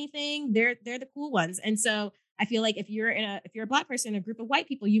down for anything. They're the cool ones. And so I feel like if you're a black person in a group of white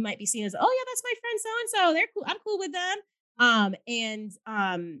people, you might be seen as, oh yeah, that's my friend so and so. They're cool. I'm cool with them.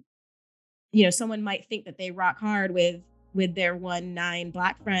 Someone might think that they rock hard with their 1-9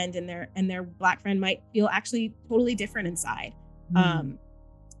 black friend, and their black friend might feel actually totally different inside. Mm, um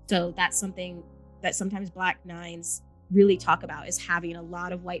so that's something that sometimes black nines really talk about, is having a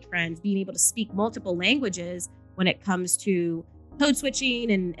lot of white friends, being able to speak multiple languages when it comes to code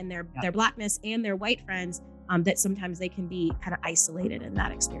switching and yeah, their blackness and their white friends, that sometimes they can be kind of isolated in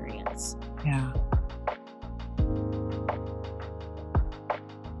that experience. yeah.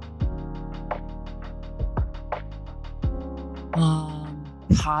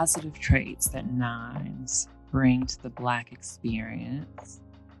 Positive traits that nines bring to the Black experience.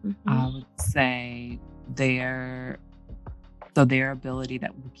 I Mhm. would say their their ability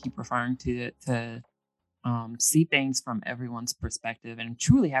that we keep referring to it to see things from everyone's perspective and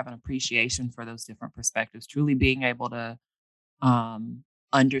truly have an appreciation for those different perspectives. Truly being able to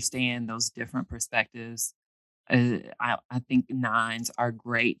understand those different perspectives. I think nines are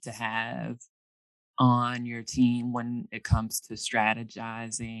great to have on your team when it comes to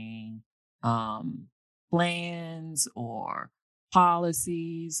strategizing um, plans or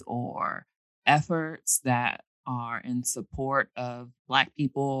policies or efforts that are in support of Black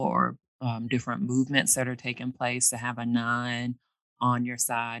people or different movements that are taking place, to have a 9 on your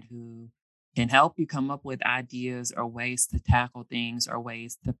side who can help you come up with ideas or ways to tackle things or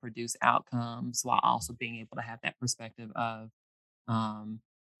ways to produce outcomes, while also being able to have that perspective of um,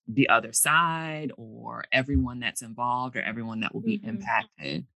 the other side or everyone that's involved or everyone that will be Mm-hmm.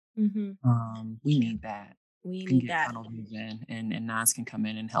 impacted. Mm-hmm. We need that. We Can need get that. tunnel vision, and nines can come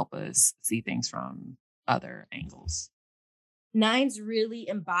in and help us see things from other angles. Nines really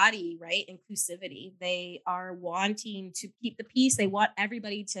embody, right, inclusivity. They are wanting to keep the peace. They want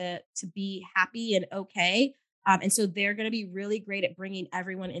everybody to be happy and okay. And so they're going to be really great at bringing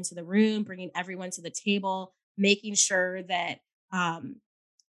everyone into the room, bringing everyone to the table, making sure that um,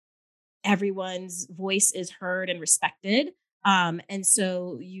 everyone's voice is heard and respected. And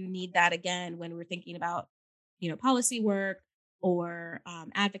so you need that again when we're thinking about, policy work or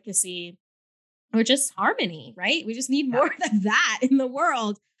advocacy or just harmony, right? We just need Yeah. more of that in the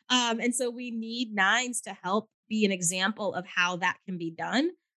world. And so we need nines to help be an example of how that can be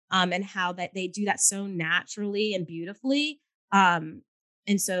done, and how that they do that so naturally and beautifully. And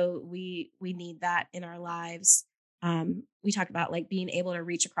so we need that in our lives. We talk about like being able to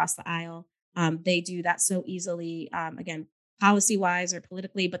reach across the aisle. They do that so easily, again, policy wise or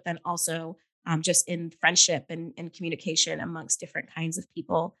politically, but then also just in friendship and communication amongst different kinds of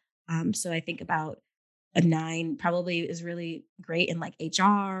people. So I think about a 9 probably is really great in like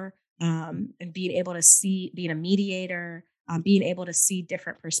HR, and being able to see, being a mediator, being able to see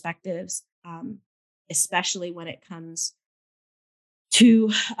different perspectives, especially when it comes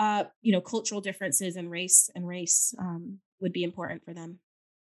to cultural differences and race would be important for them.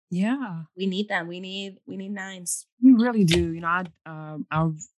 Yeah, We need them. We need nines. we really do.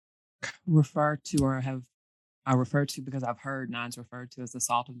 I refer to or have I refer to because I've heard nines referred to as the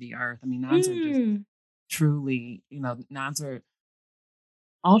salt of the earth. I mean, nines are just Mm. truly, nines are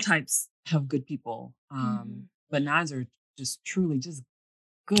all types have good people, Mhm. but nines are just truly just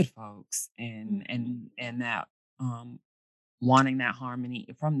good folks, and Mhm. that um wanting that harmony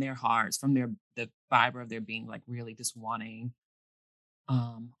from their hearts, from the fiber of their being, like really just wanting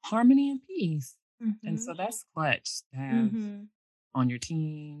harmony and peace. And Mhm. so that's clutch to have Mhm. on your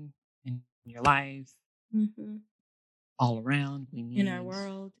team, in your life, Mhm. all around. In our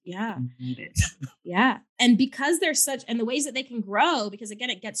world, yeah. We need it. Yeah. And because they're such, and the ways that they can grow, because again,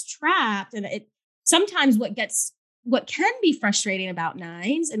 it gets trapped, and it sometimes what can be frustrating about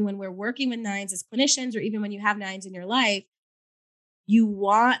nines, and when we're working with nines as clinicians, or even when you have nines in your life, you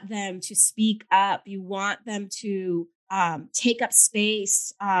want them to speak up. You want them to take up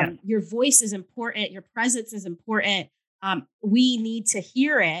space. Yeah. Your voice is important. Your presence is important. We need to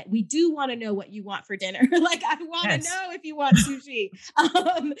hear it. We do want to know what you want for dinner. Like, I want to Yes. know if you want sushi.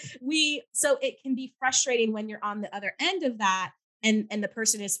 So it can be frustrating when you're on the other end of that, and the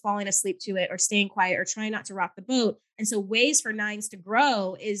person is falling asleep to it or staying quiet or trying not to rock the boat. And so ways for nines to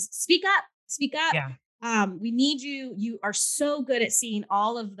grow is speak up. Yeah. We need you. You are so good at seeing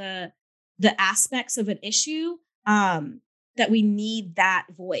all of the aspects of an issue, that we need that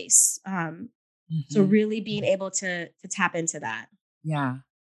voice. So Hmm. really being able to tap into that. Yeah.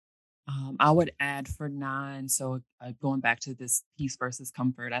 I would add for nine, so going back to this peace versus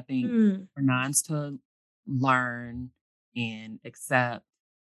comfort, I think Mm, for nines to learn and accept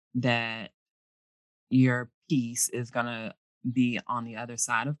that your peace is going to be on the other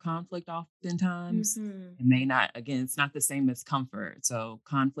side of conflict oftentimes. mhm, It may not, again, it's not the same as comfort. So,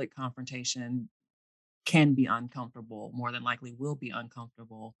 conflict, confrontation can be uncomfortable, more than likely will be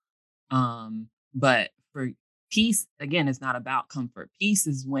uncomfortable. But for peace, again, it's not about comfort. Peace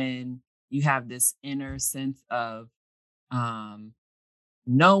is when you have this inner sense of um,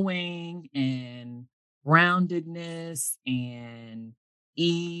 knowing and groundedness and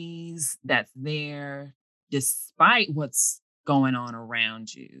ease that's there despite what's going on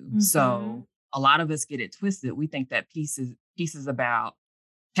around you. mhm, So a lot of us get it twisted. We think that peace is about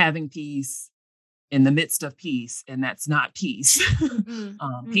having peace in the midst of peace, and that's not peace.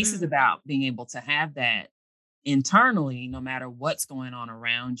 mhm, Peace is mhm, about being able to have that internally, no matter what's going on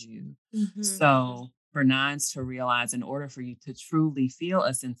around you. mhm, So, for nines to realize, in order for you to truly feel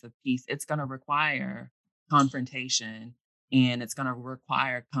a sense of peace, it's going to require confrontation and it's going to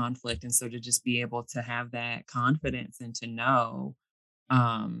require conflict. And so, to just be able to have that confidence and to know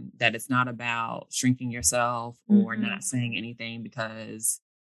that it's not about shrinking yourself or mhm, not saying anything because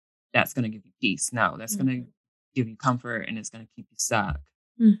that's going to give you peace. No, that's going to mhm, give you comfort and it's going to keep you stuck.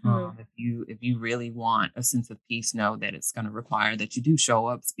 mhm. If you really want a sense of peace, know that it's going to require that you do show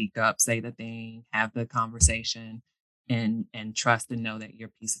up, speak up, say the thing, have the conversation, and trust and know that your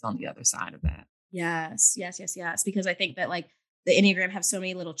peace is on the other side of that. Yes, yes, yes, yes. Because I think that like the Enneagram have so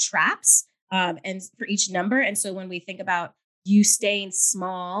many little traps, and for each number. And so when we think about you staying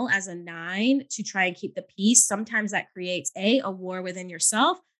small as a 9 to try and keep the peace, sometimes that creates a war within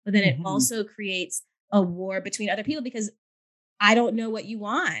yourself, but then it Mhm. also creates a war between other people because I don't know what you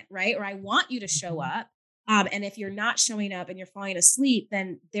want, right? Or I want you to show Mhm. up. And if you're not showing up and you're falling asleep,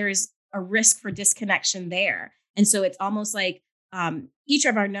 then there's a risk for disconnection there. And so it's almost like each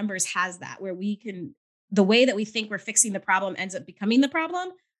of our numbers has that where we can, the way that we think we're fixing the problem ends up becoming the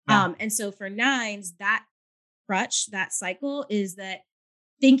problem. Yeah. And so for 9s, that crutch, that cycle is that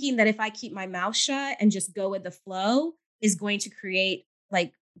thinking that if I keep my mouth shut and just go with the flow is going to create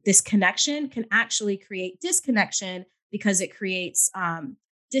like this connection can actually create disconnection because it creates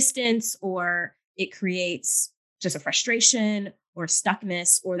distance or it creates just a frustration or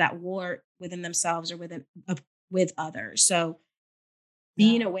stuckness or that war within themselves or with others. So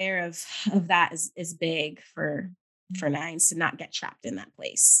being Yeah. aware of that is big for 9s to not get trapped in that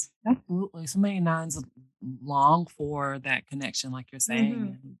place. Absolutely. So many nines long for that connection, like you're saying, Hmm.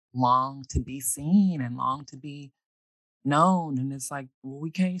 and long to be seen and long to be known. And it's like, well,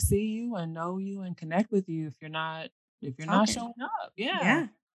 we can't see you and know you and connect with you if you're not Talking. showing up. Yeah. Yeah.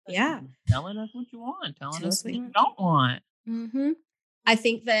 Yeah. Telling us what you want, telling Tell us us what what you you want. don't want. Mhm. I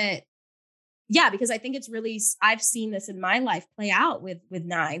think that yeah, because I think it's really I've seen this in my life play out with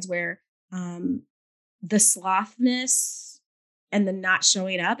 9s where um the slothness and the not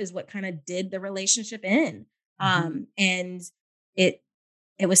showing up is what kind of did the relationship in. Mhm. And it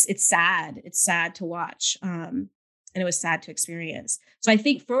it's sad. It's sad to watch. And it was sad to experience. So I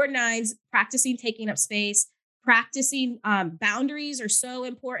think for 9s, practicing taking up space, practicing boundaries are so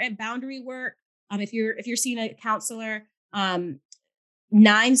important. Boundary work. If you're seeing a counselor,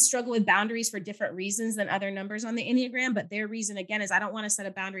 9s struggle with boundaries for different reasons than other numbers on the Enneagram, but their reason again is I don't want to set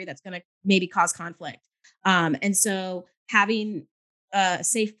a boundary that's going to maybe cause conflict. And so having a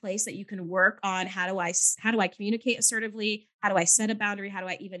safe place that you can work on how do I communicate assertively? How do I set a boundary? How do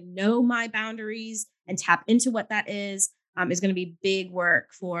I even know my boundaries and tap into what that is going to be big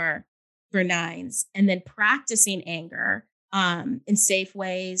work for 9s. And then practicing anger in safe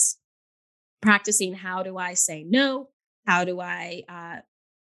ways, practicing how do I say no? How do I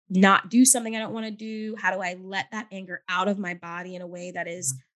not do something I don't want to do? How do I let that anger out of my body in a way that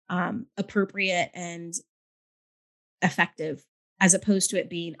is appropriate and effective, as opposed to it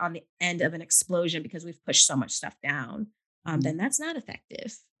being on the end of an explosion because we've pushed so much stuff down? Mhm. Then that's not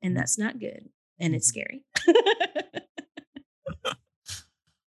effective and that's not good and it's Mhm. scary.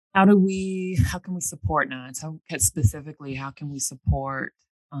 How can we support nines? Specifically, how can we support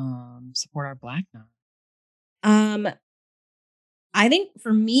our Black nine? um, I think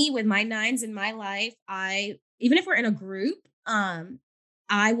for me with my 9s in my life, I even if we're in a group,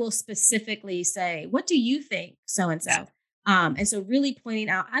 I will specifically say, "What do you think, so and Yeah. so?" And so really pointing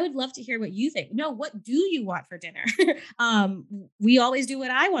out, I would love to hear what you think. No, what do you want for dinner? We always do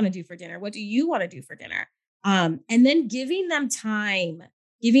what I want to do for dinner. What do you want to do for dinner? And then giving them time,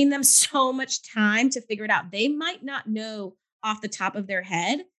 giving them so much time to figure it out. They might not know off the top of their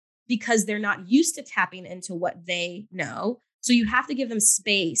head because they're not used to tapping into what they know, so you have to give them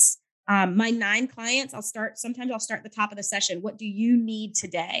space. My 9 clients, sometimes I'll start at the top of the session. What do you need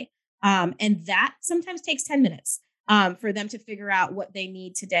today? And that sometimes takes 10 minutes for them to figure out what they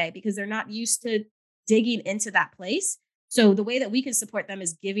need today because they're not used to digging into that place. So the way that we can support them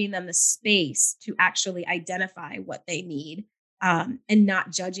is giving them the space to actually identify what they need, and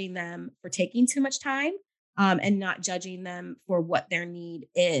not judging them for taking too much time, and not judging them for what their need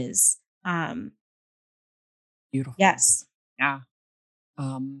is. Um, Beautiful. yes. Yeah.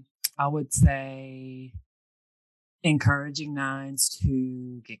 Um, I would say encouraging nines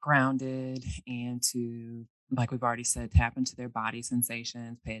to get grounded and to, like we've already said, tap into their body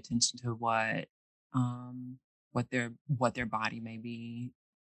sensations, pay attention to um, what their body may be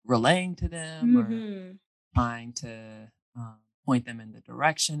relaying to them or Mhm. trying to point them in the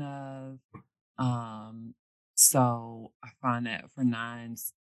direction of. Um, so I find that for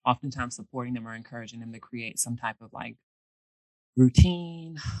nines, oftentimes supporting them or encouraging them to create some type of like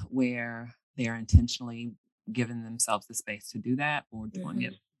routine where they're intentionally giving themselves the space to do that or doing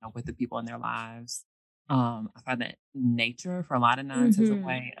it, Mhm. with the people in their lives. I find that nature for a lot of nines is a Mhm.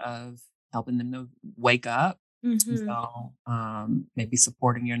 way of helping them to wake up. And Mhm. so maybe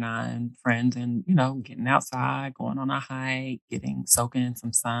supporting your nine friends and, getting outside, going on a hike, soaking in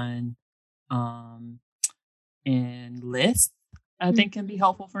some sun. Um, and lists, I think, can be Mhm.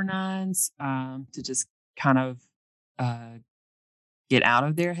 helpful for nines to just kind of uh, get out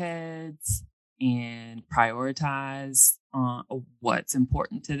of their heads and prioritize what's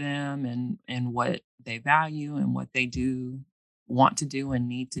important to them and what they value and what they do want to do and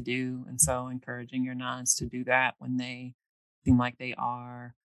need to do. And so encouraging your nines to do that when they seem like they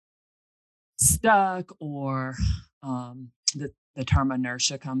are stuck, or the term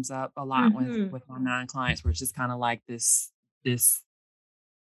inertia comes up a lot with my nine clients, where it's just kind of like this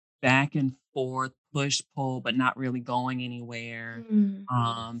back and forth, push, pull, but not really going anywhere.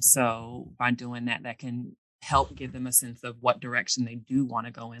 So by doing that, that can help give them a sense of what direction they do want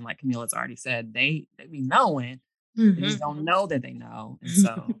to go in. Like Camila's already said, they be knowing, they just don't know that they know. And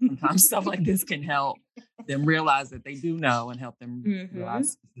so sometimes stuff like this can help them realize that they do know, and help them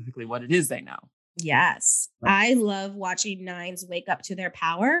realize specifically what it is they know. Yes. I love watching nines wake up to their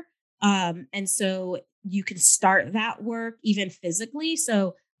power. And so you can start that work even physically.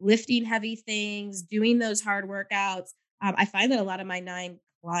 So lifting heavy things, doing those hard workouts. I find that a lot of my nine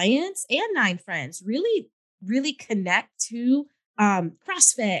clients and nine friends really, really connect to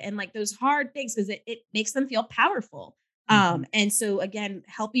CrossFit and like those hard things, because it makes them feel powerful. And so again,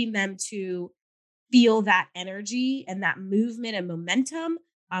 helping them to feel that energy and that movement and momentum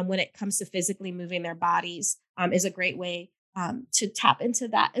when it comes to physically moving their bodies is a great way to tap into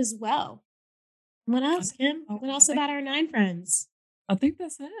that as well. What else, Kim? What else about our nine friends? I think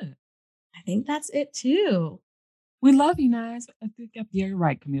that's it. I think that's it too. We love you, nines. I think you're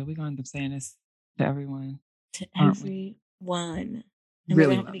right, Camille. We're going to end up saying this to everyone. To everyone. And really, we're going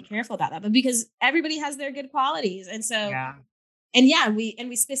to have to be careful about that. But because everybody has their good qualities. And so, yeah. And yeah,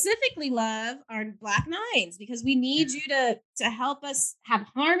 we specifically love our Black nines, because we need you to help us have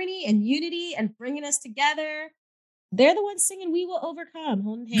harmony and unity and bringing us together. They're the ones singing "We Will Overcome,"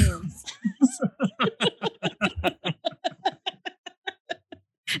 holding hands.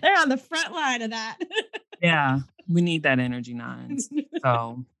 They're on the front line of that. Yeah, we need that energy, nines.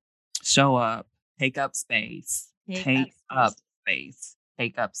 So show up, take up space, take up space,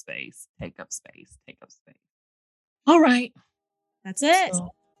 take up space, take up space, take up space. All right. That's it.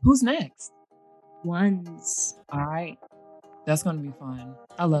 So, who's next? Ones. All right. That's going to be fun.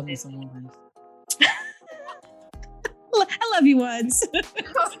 I love me some ones. I love you, ones.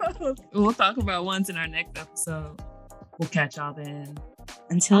 We'll talk about ones in our next episode. We'll catch y'all then.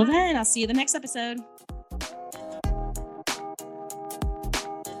 Until then, I'll see you the next episode.